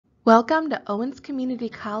Welcome to Owens Community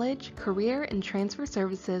College Career and Transfer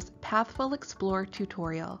Services Pathful Explore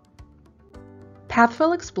tutorial.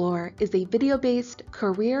 Pathful Explore is a video-based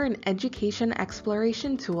career and education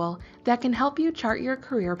exploration tool that can help you chart your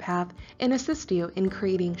career path and assist you in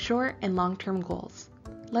creating short and long-term goals.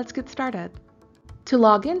 Let's get started. To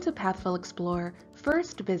log into Pathful Explore,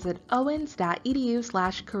 first visit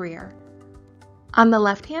owens.edu/career. On the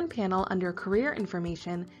left-hand panel under Career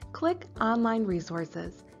Information, click Online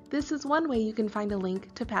Resources. This is one way you can find a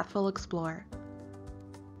link to Pathful Explore.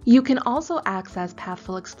 You can also access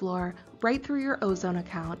Pathful Explore right through your Ozone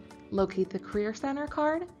account. Locate the Career Center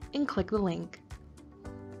card and click the link.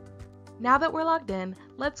 Now that we're logged in,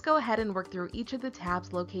 let's go ahead and work through each of the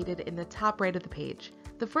tabs located in the top right of the page.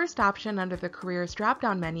 The first option under the Careers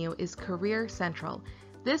drop-down menu is Career Central.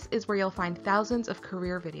 This is where you'll find thousands of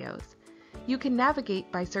career videos. You can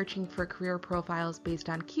navigate by searching for career profiles based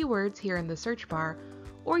on keywords here in the search bar,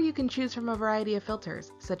 or you can choose from a variety of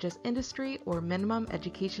filters, such as industry or minimum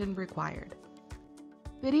education required.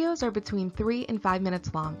 Videos are between 3 and 5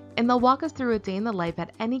 minutes long, and they'll walk us through a day in the life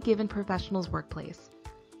at any given professional's workplace.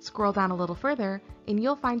 Scroll down a little further, and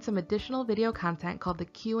you'll find some additional video content called the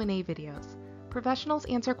Q&A videos. Professionals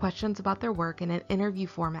answer questions about their work in an interview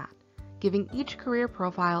format, giving each career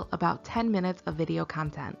profile about 10 minutes of video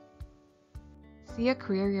content. See a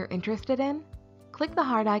career you're interested in? Click the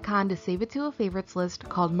heart icon to save it to a favorites list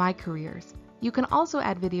called My Careers. You can also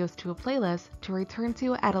add videos to a playlist to return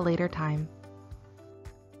to at a later time.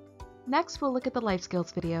 Next, we'll look at the life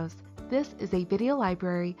skills videos. This is a video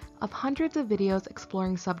library of hundreds of videos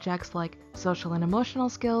exploring subjects like social and emotional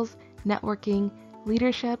skills, networking,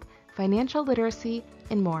 leadership, financial literacy,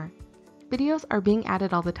 and more. Videos are being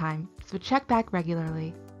added all the time, so check back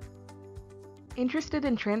regularly. Interested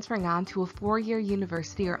in transferring on to a 4-year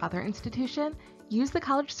university or other institution? Use the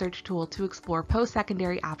college search tool to explore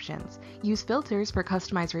post-secondary options, use filters for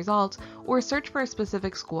customized results, or search for a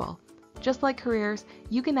specific school. Just like careers,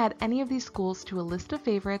 you can add any of these schools to a list of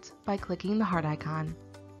favorites by clicking the heart icon.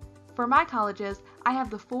 For my colleges, I have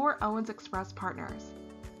the 4 Owens Express partners.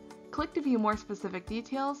 Click to view more specific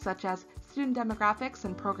details such as student demographics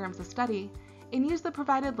and programs of study, and use the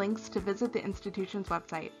provided links to visit the institution's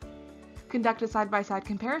website. Conduct a side-by-side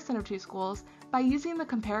comparison of 2 schools by using the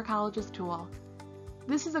Compare Colleges tool.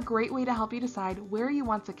 This is a great way to help you decide where you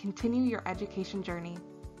want to continue your education journey.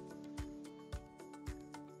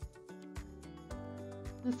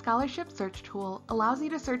 The Scholarship Search tool allows you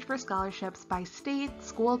to search for scholarships by state,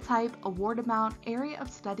 school type, award amount, area of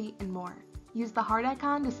study, and more. Use the heart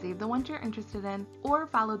icon to save the ones you're interested in, or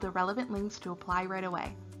follow the relevant links to apply right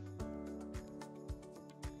away.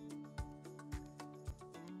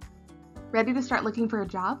 Ready to start looking for a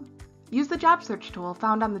job? Use the Job Search tool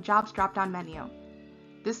found on the Jobs drop-down menu.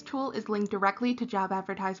 This tool is linked directly to job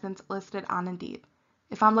advertisements listed on Indeed.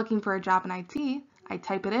 If I'm looking for a job in IT, I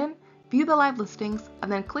type it in, view the live listings,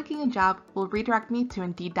 and then clicking a job will redirect me to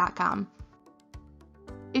Indeed.com.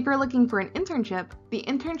 If you're looking for an internship, the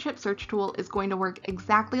Internship Search tool is going to work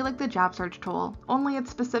exactly like the Job Search tool, only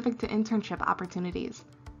it's specific to internship opportunities.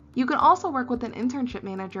 You can also work with an internship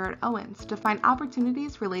manager at Owens to find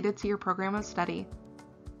opportunities related to your program of study.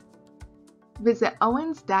 Visit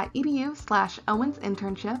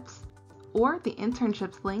owens.edu/owensinternships or the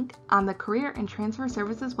internships link on the Career and Transfer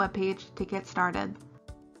Services webpage to get started.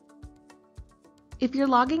 If you're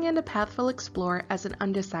logging into Pathful Explore as an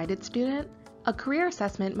undecided student, a career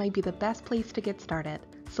assessment might be the best place to get started.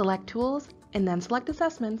 Select Tools and then select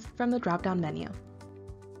Assessments from the drop-down menu.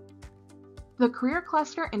 The Career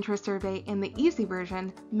Cluster Interest Survey and the Easy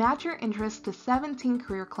version match your interests to 17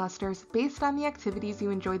 career clusters based on the activities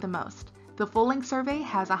you enjoy the most. The full-length survey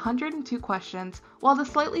has 102 questions, while the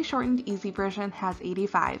slightly shortened Easy version has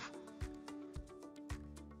 85.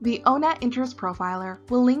 The ONET Interest Profiler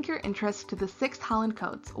will link your interests to the 6 Holland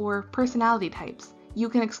codes, or personality types. You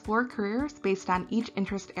can explore careers based on each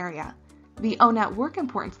interest area. The ONET Work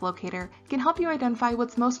Importance Locator can help you identify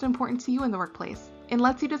what's most important to you in the workplace and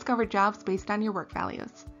lets you discover jobs based on your work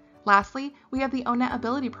values. Lastly, we have the ONET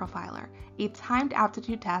Ability Profiler, a timed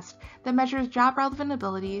aptitude test that measures job-relevant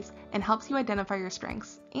abilities and helps you identify your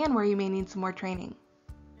strengths and where you may need some more training.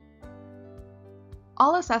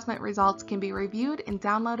 All assessment results can be reviewed and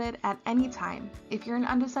downloaded at any time. If you're an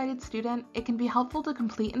undecided student, it can be helpful to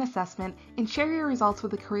complete an assessment and share your results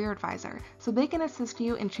with a career advisor so they can assist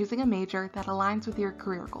you in choosing a major that aligns with your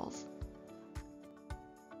career goals.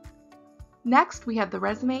 Next, we have the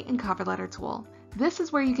Resume and Cover Letter tool. This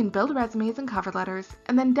is where you can build resumes and cover letters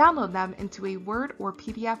and then download them into a Word or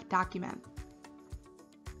PDF document.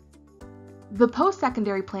 The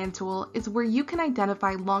post-secondary plan tool is where you can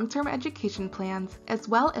identify long-term education plans as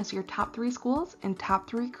well as your top 3 schools and top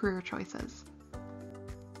 3 career choices.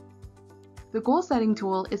 The goal setting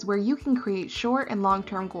tool is where you can create short and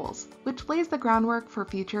long-term goals, which lays the groundwork for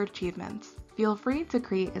future achievements. Feel free to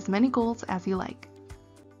create as many goals as you like.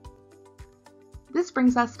 This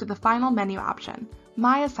brings us to the final menu option,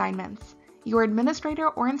 My Assignments. Your administrator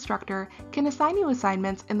or instructor can assign you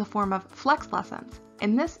assignments in the form of flex lessons,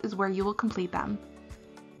 and this is where you will complete them.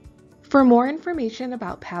 For more information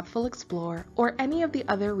about Pathful Explore or any of the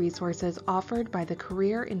other resources offered by the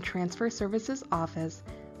Career and Transfer Services Office,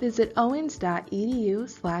 visit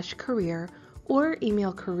owens.edu/career or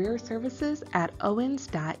email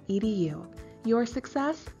careerservices@owens.edu. Your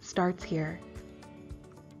success starts here.